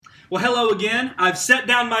Well, hello again. I've set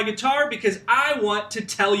down my guitar because I want to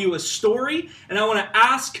tell you a story and I want to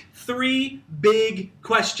ask 3 big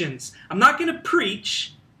questions. I'm not going to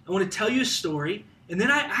preach. I want to tell you a story, and then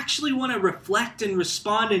I actually want to reflect and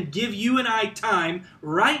respond and give you and I time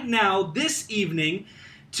right now, this evening,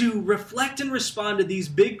 to reflect and respond to these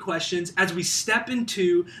big questions as we step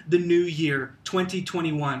into the new year,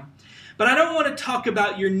 2021. But I don't want to talk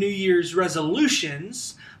about your New Year's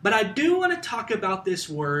resolutions, but I do want to talk about this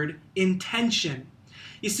word, intention.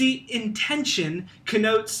 You see, intention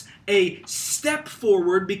connotes a step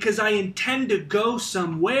forward because I intend to go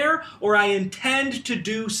somewhere or I intend to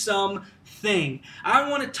do something. I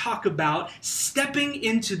want to talk about stepping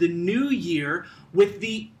into the new year with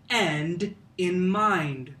the end in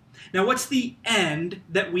mind. Now, what's the end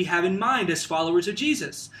that we have in mind as followers of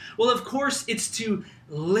Jesus? Well, of course, it's to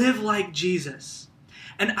live like Jesus.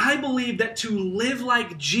 And I believe that to live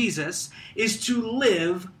like Jesus is to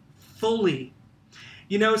live fully.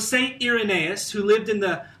 You know, Saint IRANAEUS, who lived in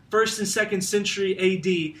the 1st and 2nd century AD,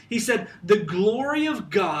 he said, "The glory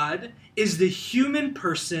of God is the human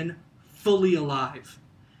person fully alive."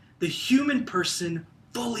 The human person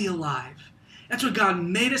fully alive. That's what God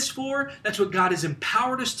made us for. That's what God has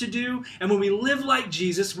empowered us to do. And when we live like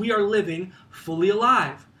Jesus, we are living fully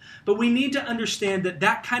alive. But we need to understand that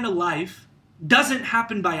that kind of life doesn't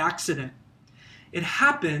happen by accident. It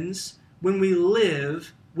happens when we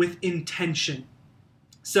live with intention.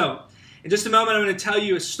 So, in just a moment, I'm going to tell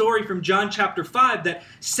you a story from John chapter 5 that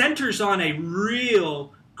centers on a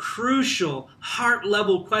real, crucial,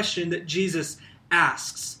 heart-level question that Jesus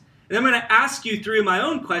asks. And I'm going to ask you 3 of my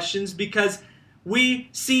own questions because we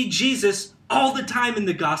see Jesus all the time in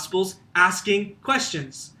the Gospels asking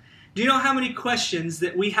questions. Do you know how many questions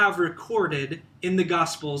that we have recorded in the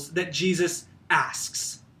Gospels that Jesus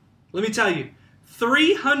asks? Let me tell you,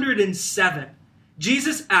 307.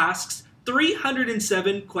 Jesus asks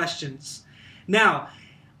 307 questions. Now,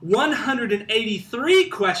 183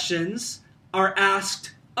 questions are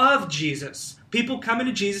asked of Jesus. People coming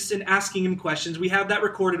to Jesus and asking him questions. We have that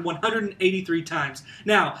recorded 183 times.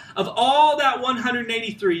 Now, of all that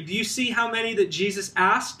 183, do you see how many that Jesus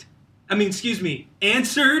answered?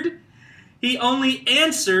 He only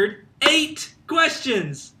answered 8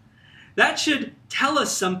 questions. That should tell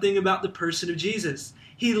us something about the person of Jesus.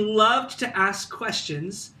 He loved to ask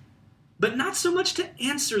questions, but not so much to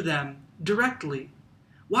answer them directly.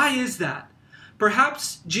 Why is that?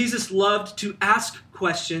 Perhaps Jesus loved to ask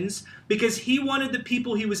questions because he wanted the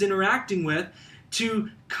people he was interacting with to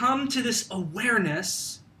come to this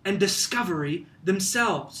awareness and discovery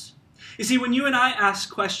themselves. You see, when you and I ask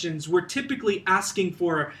questions, we're typically asking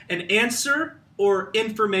for an answer or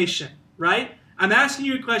information, right? I'm asking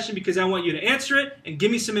you a question because I want you to answer it and give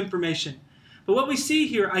me some information. But what we see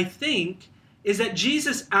here, I think, is that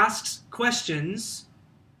Jesus asks questions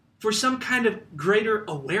for some kind of greater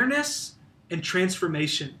awareness and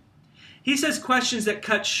transformation. He says questions that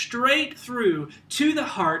cut straight through to the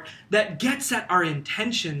heart, that gets at our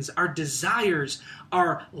intentions, our desires,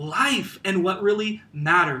 our life, and what really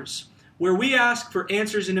matters. Where we ask for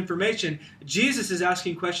answers and information, Jesus is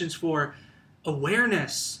asking questions for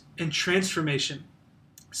awareness and transformation.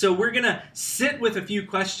 So we're going to sit with a few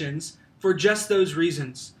questions for just those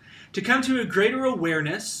reasons, to come to a greater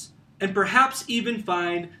awareness and perhaps even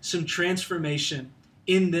find some transformation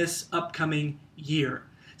in this upcoming year.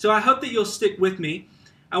 So I hope that you'll stick with me.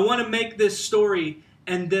 I want to make this story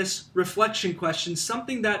and this reflection question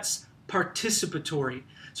something that's participatory.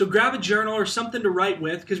 So grab a journal or something to write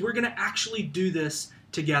with because we're going to actually do this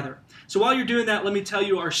together. So while you're doing that, let me tell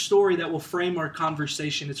you our story that will frame our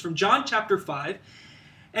conversation. It's from John chapter 5.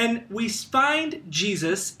 And we find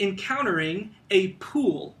Jesus encountering a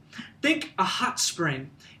pool. Think a hot spring.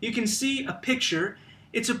 You can see a picture.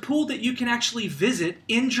 It's a pool that you can actually visit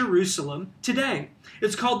in Jerusalem today.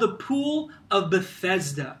 It's called the Pool of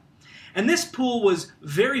Bethesda. And this pool was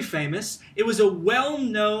very famous. It was a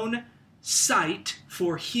well-known site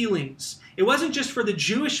for healings. It wasn't just for the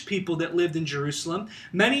Jewish people that lived in Jerusalem.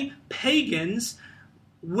 Many pagans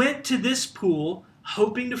went to this pool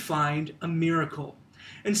hoping to find a miracle.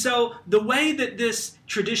 And so the way that this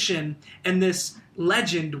tradition and this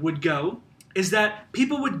legend would go is that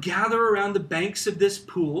people would gather around the banks of this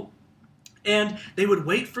pool and they would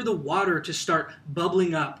wait for the water to start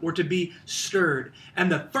bubbling up or to be stirred.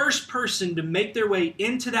 And the first person to make their way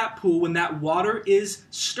into that pool when that water is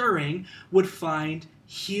stirring would find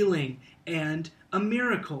healing and a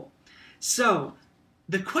miracle. So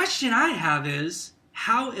the question I have is,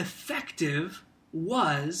 how effective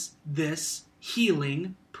was this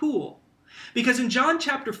healing pool? Because in John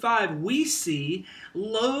chapter 5, we see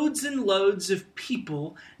loads and loads of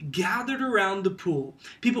people gathered around the pool.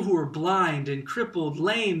 People who were blind and crippled,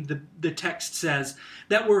 lame, the text says,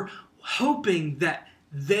 that were hoping that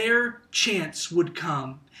their chance would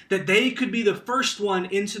come, that they could be the first one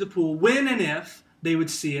into the pool when and if they would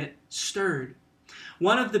see it stirred.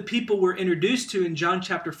 One of the people we're introduced to in John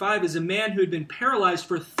chapter 5 is a man who had been paralyzed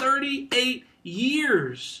for 38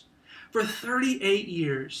 years. For 38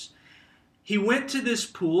 years. He went to this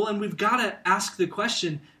pool, and we've got to ask the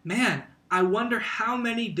question, man, I wonder how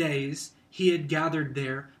many days he had gathered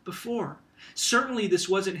there before. Certainly this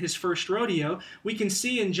wasn't his first rodeo. We can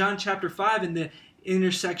see in John chapter 5 in the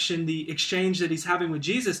intersection, the exchange that he's having with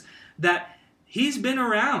Jesus, that he's been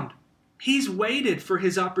around. He's waited for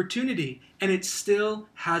his opportunity, and it still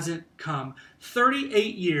hasn't come.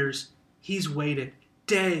 38 years he's waited,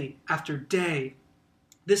 day after day.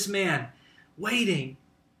 This man, waiting.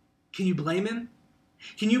 Can you blame him?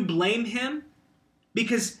 Can you blame him?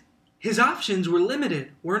 Because his options were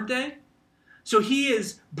limited, weren't they? So he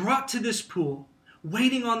is brought to this pool,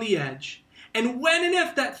 waiting on the edge. And when and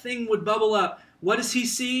if that thing would bubble up, what does he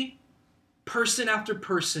see? Person after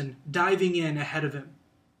person diving in ahead of him.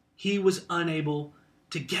 He was unable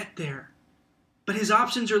to get there. But his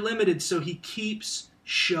options are limited, so he keeps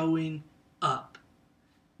showing up.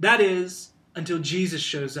 That is, until Jesus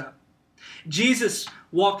shows up. Jesus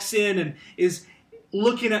walks in and is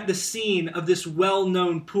looking at the scene of this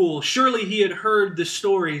well-known pool. Surely he had heard the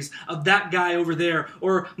stories of that guy over there,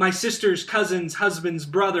 or my sister's cousin's husband's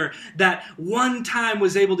brother, that one time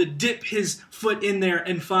was able to dip his foot in there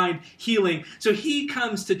and find healing. So he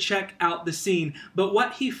comes to check out the scene. But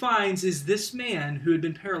what he finds is this man who had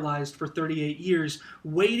been paralyzed for 38 years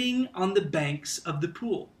waiting on the banks of the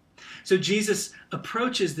pool. So Jesus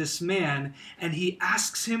approaches this man and he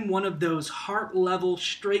asks him one of those heart-level,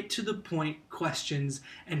 straight-to-the-point questions.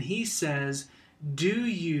 And he says, do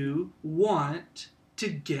you want to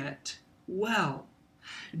get well?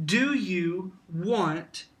 Do you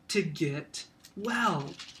want to get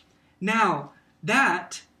well? Now,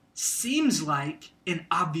 that seems like an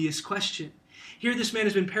obvious question. Here this man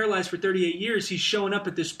has been paralyzed for 38 years. He's showing up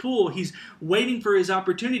at this pool. He's waiting for his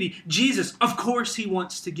opportunity. Jesus, of course he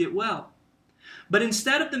wants to get well. But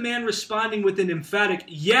instead of the man responding with an emphatic,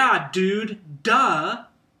 yeah, dude, duh,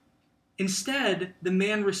 instead the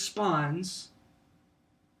man responds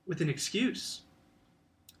with an excuse.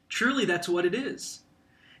 Truly, that's what it is.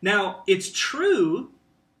 Now, it's true,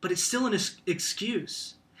 but it's still an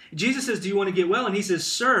excuse. Jesus says, do you want to get well? And he says,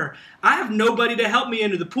 sir, I have nobody to help me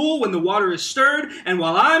into the pool when the water is stirred. And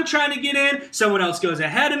while I'm trying to get in, someone else goes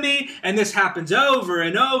ahead of me. And this happens over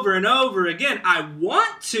and over and over again. I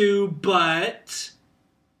want to, but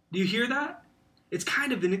do you hear that? It's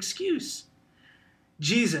kind of an excuse.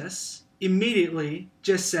 Jesus immediately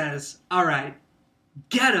just says, all right,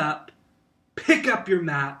 get up, pick up your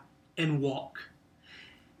mat, and walk.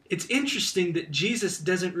 It's interesting that Jesus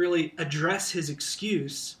doesn't really address his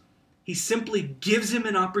excuse. He simply gives him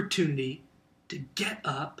an opportunity to get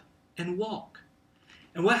up and walk.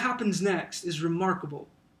 And what happens next is remarkable.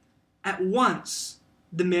 At once,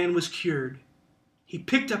 the man was cured. He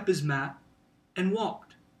picked up his mat and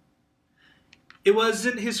walked. It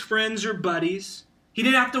wasn't his friends or buddies. He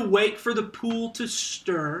didn't have to wait for the pool to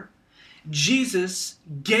stir. Jesus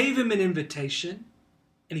gave him an invitation,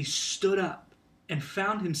 and he stood up and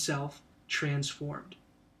found himself transformed.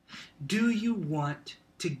 Do you want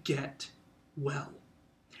to get well?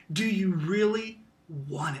 Do you really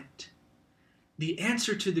want it? The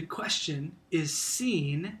answer to the question is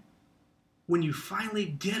seen when you finally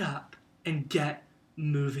get up and get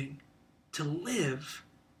moving, to live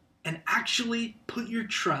and actually put your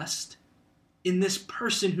trust in this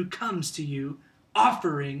person who comes to you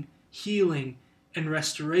offering healing and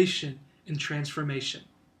restoration and transformation.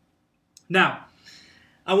 Now,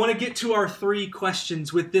 I want to get to our 3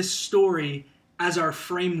 questions with this story as our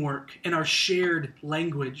framework and our shared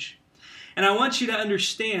language. And I want you to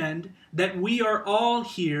understand that we are all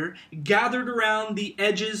here gathered around the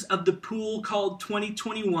edges of the pool called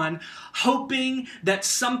 2021, hoping that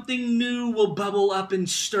something new will bubble up and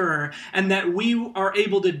stir, and that we are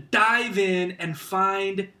able to dive in and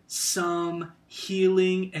find some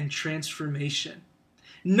healing and transformation.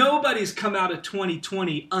 Nobody's come out of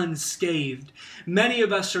 2020 unscathed. Many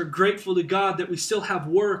of us are grateful to God that we still have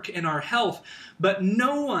work and our health, but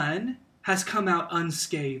no one has come out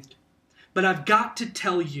unscathed. But I've got to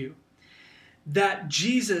tell you that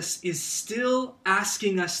Jesus is still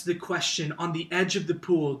asking us the question on the edge of the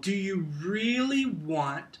pool, do you really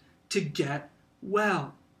want to get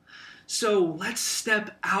well? So let's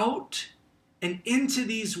step out and into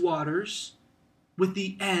these waters with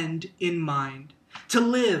the end in mind. To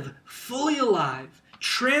live fully alive,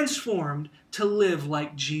 transformed to live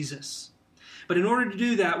like Jesus. But in order to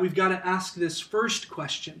do that, we've got to ask this first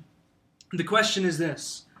question. The question is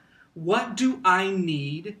this: what do I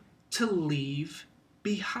need to leave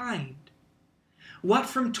behind? What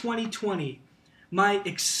from 2020? My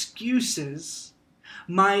excuses,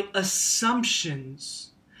 my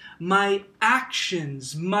assumptions, my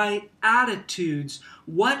actions, my attitudes,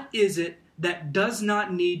 what is it that does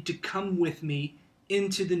not need to come with me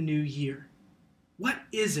into the new year? What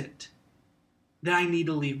is it that I need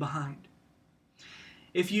to leave behind?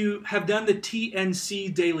 If you have done the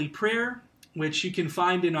TNC Daily Prayer, which you can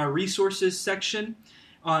find in our resources section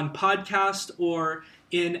on podcast or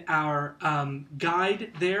in our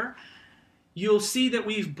guide there, you'll see that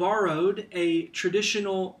we've borrowed a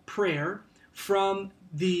traditional prayer from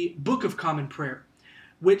the Book of Common Prayer,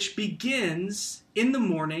 which begins in the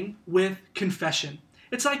morning with confession.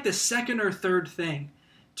 It's like the second or third thing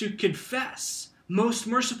to confess. Most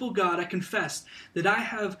merciful God, I confess that I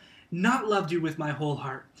have not loved you with my whole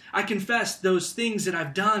heart. I confess those things that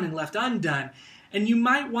I've done and left undone. And you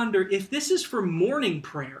might wonder if this is for morning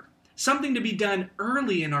prayer, something to be done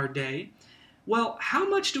early in our day. Well, how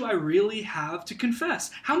much do I really have to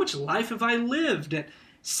confess? How much life have I lived at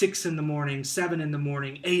 6 in the morning, 7 in the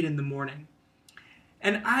morning, 8 in the morning?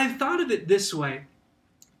 And I've thought of it this way.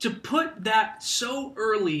 To put that so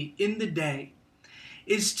early in the day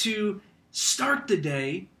is to start the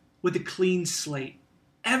day with a clean slate.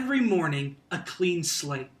 Every morning, a clean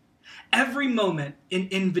slate. Every moment, an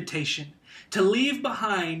invitation. To leave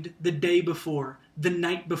behind the day before, the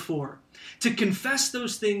night before. To confess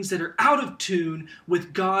those things that are out of tune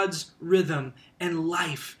with God's rhythm and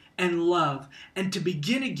life and love. And to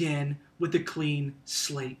begin again with a clean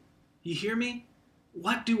slate. You hear me?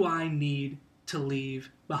 What do I need to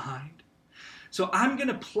leave behind? So I'm going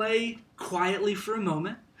to play quietly for a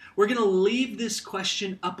moment. We're going to leave this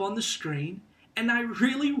question up on the screen. And I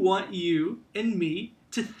really want you and me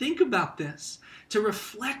to think about this, to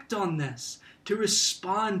reflect on this, to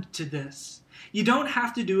respond to this. You don't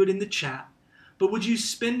have to do it in the chat, but would you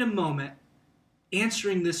spend a moment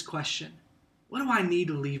answering this question? What do I need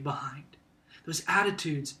to leave behind? Those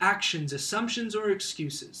attitudes, actions, assumptions, or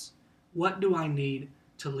excuses. What do I need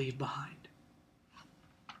to leave behind?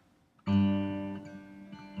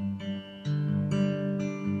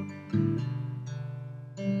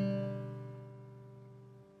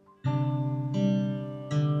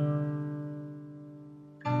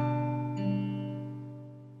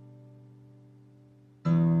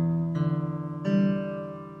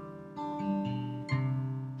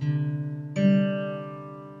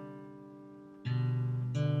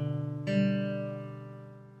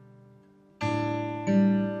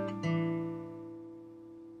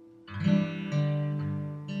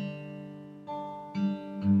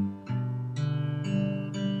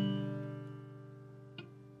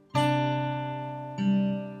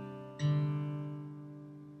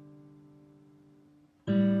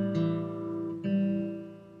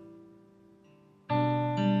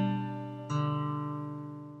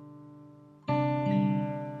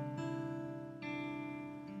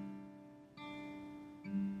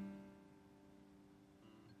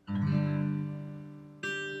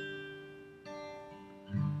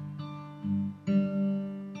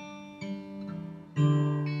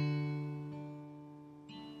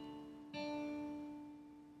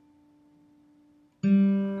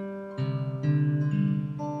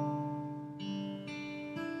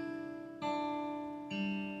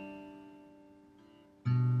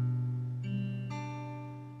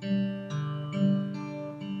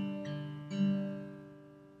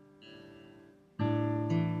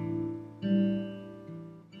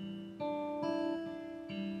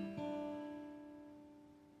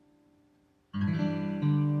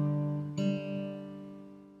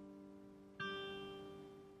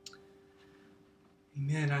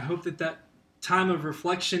 Amen. I hope that time of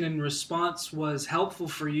reflection and response was helpful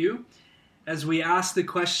for you as we ask the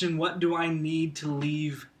question, what do I need to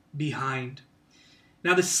leave behind?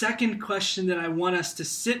 Now, the second question that I want us to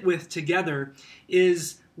sit with together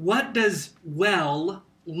is, what does well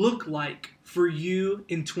look like for you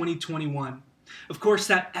in 2021? Of course,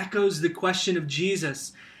 that echoes the question of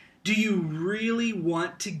Jesus. Do you really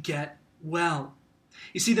want to get well?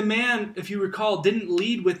 You see, the man, if you recall, didn't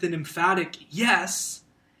lead with an emphatic yes,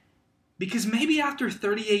 because maybe after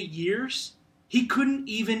 38 years, he couldn't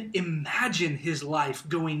even imagine his life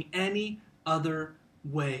going any other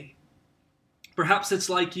way. Perhaps it's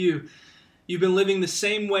like you. You've been living the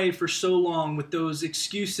same way for so long with those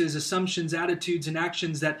excuses, assumptions, attitudes, and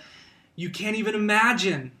actions that you can't even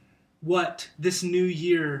imagine what this new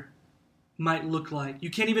year might look like. You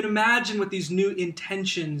can't even imagine what these new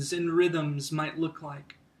intentions and rhythms might look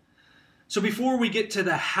like. So before we get to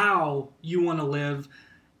the how you want to live,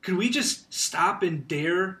 could we just stop and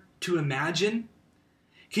dare to imagine?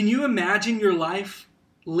 Can you imagine your life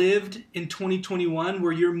lived in 2021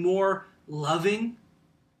 where you're more loving,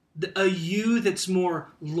 a you that's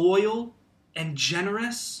more loyal and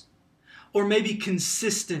generous, or maybe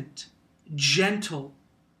consistent, gentle,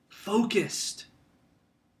 focused,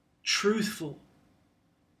 truthful?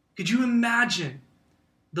 Could you imagine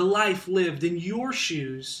the life lived in your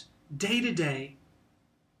shoes day to day?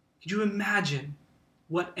 Could you imagine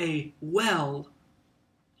what a well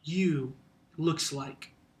you looks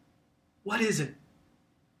like? What is it?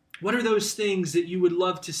 What are those things that you would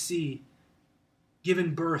love to see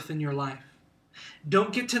given birth in your life?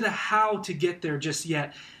 Don't get to the how to get there just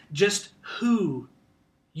yet. Just who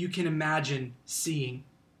you can imagine seeing.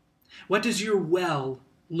 What does your well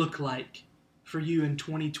look like for you in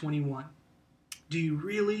 2021? Do you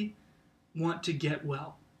really want to get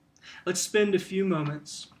well? Let's spend a few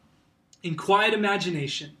moments in quiet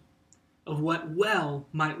imagination of what well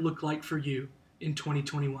might look like for you in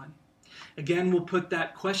 2021. Again, we'll put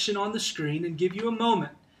that question on the screen and give you a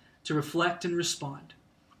moment to reflect and respond.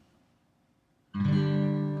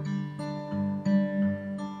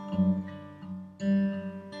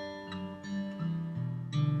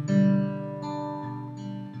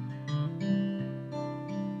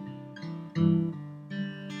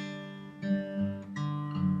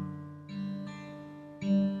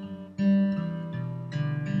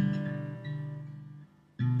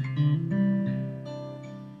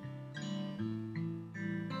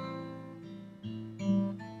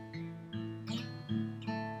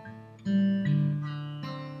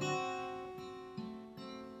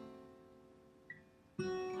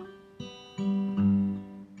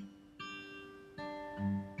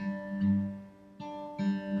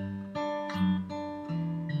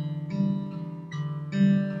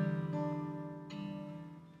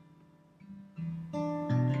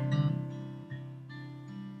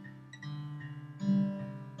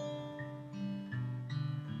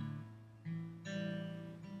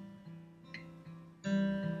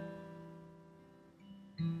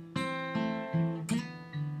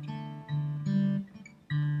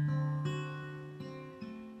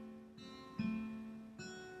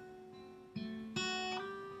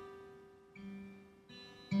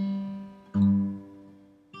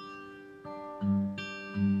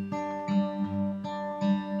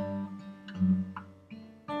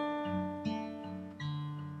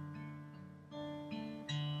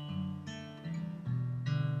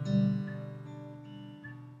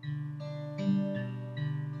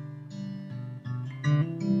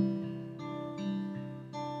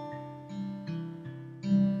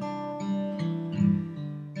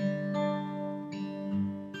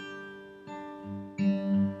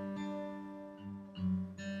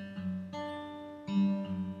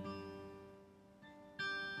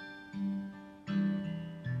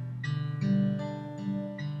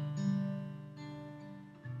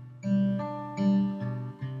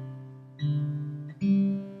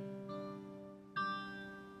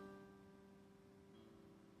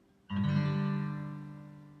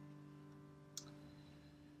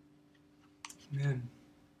 Amen.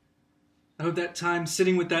 I hope that time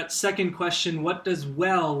sitting with that second question, what does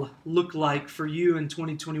well look like for you in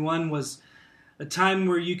 2021, was a time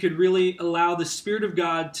where you could really allow the Spirit of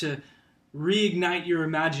God to reignite your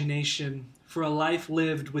imagination for a life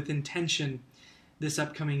lived with intention this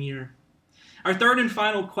upcoming year. Our third and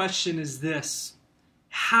final question is this: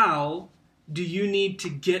 how do you need to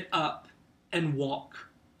get up and walk?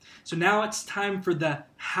 So now it's time for the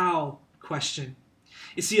how question.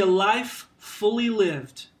 You see, a life fully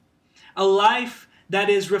lived, a life that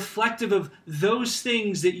is reflective of those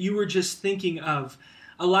things that you were just thinking of,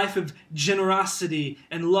 a life of generosity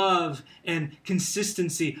and love and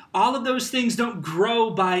consistency. All of those things don't grow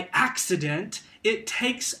by accident. It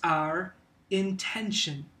takes our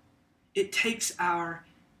intention. It takes our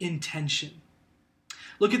intention.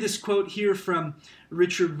 Look at this quote here from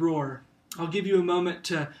Richard Rohr. I'll give you a moment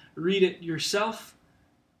to read it yourself.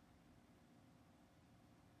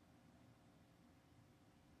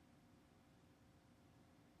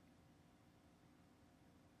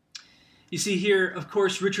 You see here, of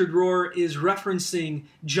course, Richard Rohr is referencing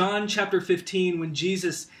John chapter 15 when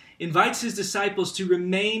Jesus invites his disciples to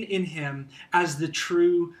remain in him as the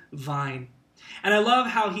true vine. And I love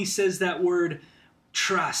how he says that word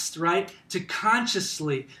trust, right? To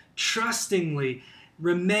consciously, trustingly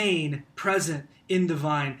remain present in the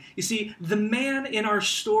vine. You see, the man in our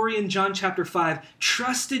story in John chapter 5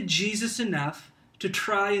 trusted Jesus enough to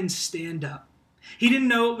try and stand up. He didn't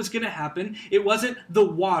know what was going to happen. It wasn't the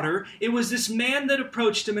water. It was this man that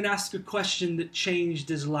approached him and asked a question that changed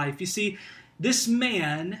his life. You see, this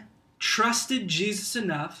man trusted Jesus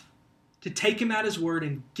enough to take him at his word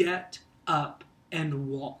and get up and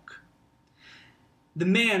walk. The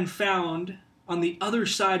man found on the other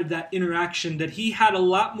side of that interaction that he had a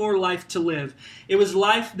lot more life to live. It was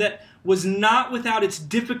life that was not without its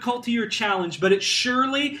difficulty or challenge, but it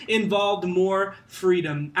surely involved more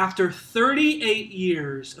freedom. After 38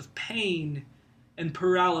 years of pain and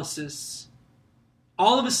paralysis,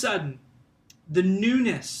 all of a sudden, the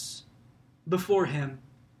newness before him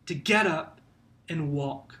to get up and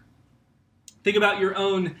walk. Think about your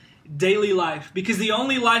own daily life, because the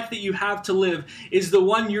only life that you have to live is the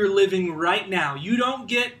one you're living right now. You don't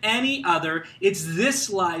get any other. It's this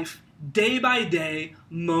life, day by day,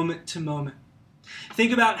 moment to moment.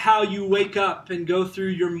 Think about how you wake up and go through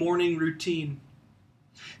your morning routine.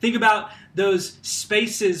 Think about those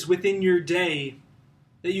spaces within your day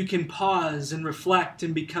that you can pause and reflect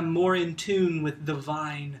and become more in tune with the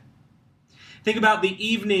vine. Think about the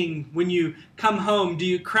evening when you come home. Do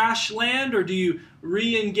you crash land or do you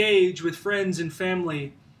re-engage with friends and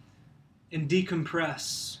family and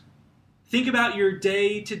decompress? Think about your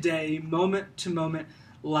day-to-day, moment-to-moment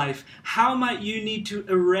life. How might you need to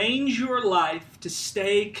arrange your life to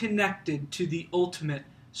stay connected to the ultimate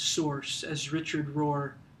source, as Richard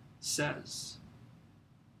Rohr says?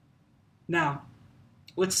 Now,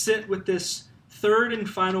 let's sit with this third and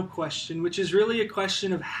final question, which is really a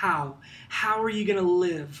question of how. How are you going to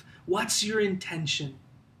live? What's your intention?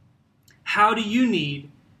 How do you need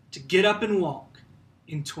to get up and walk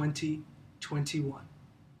in 2021?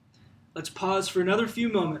 Let's pause for another few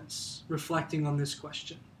moments reflecting on this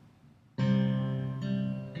question.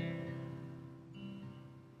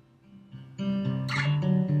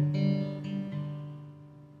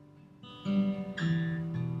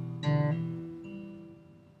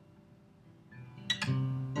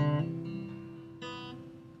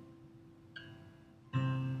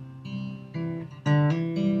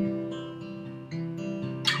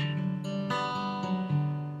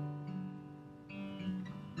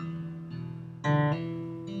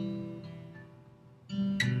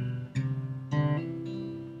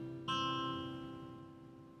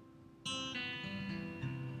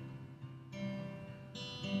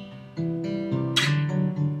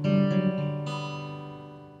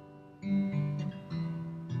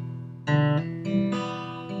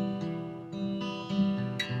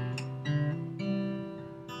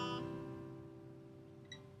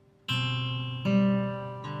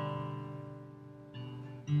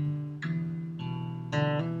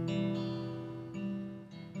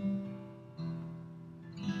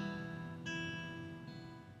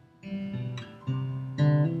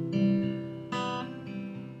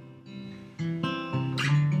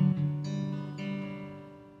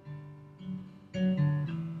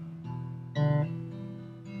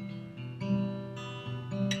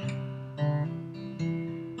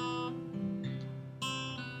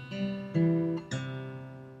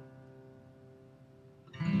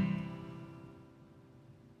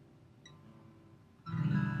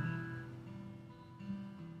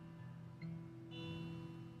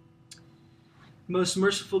 Most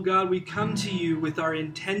merciful God, we come to you with our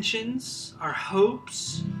intentions, our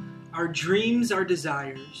hopes, our dreams, our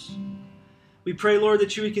desires. We pray, Lord,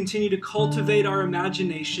 that you would continue to cultivate our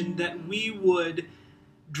imagination, that we would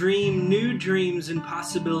dream new dreams and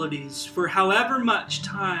possibilities for however much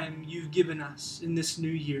time you've given us in this new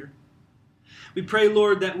year. We pray,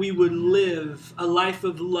 Lord, that we would live a life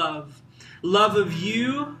of love of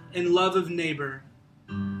you and love of neighbor.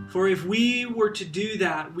 For if we were to do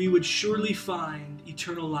that, we would surely find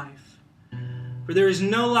eternal life. For there is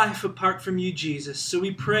no life apart from you, Jesus. So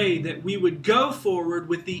we pray that we would go forward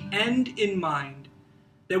with the end in mind,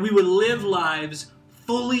 that we would live lives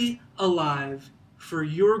fully alive for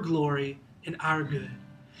your glory and our good.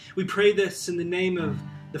 We pray this in the name of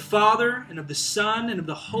the Father, and of the Son, and of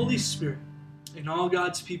the Holy Spirit. And all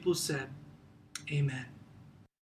God's people said, Amen.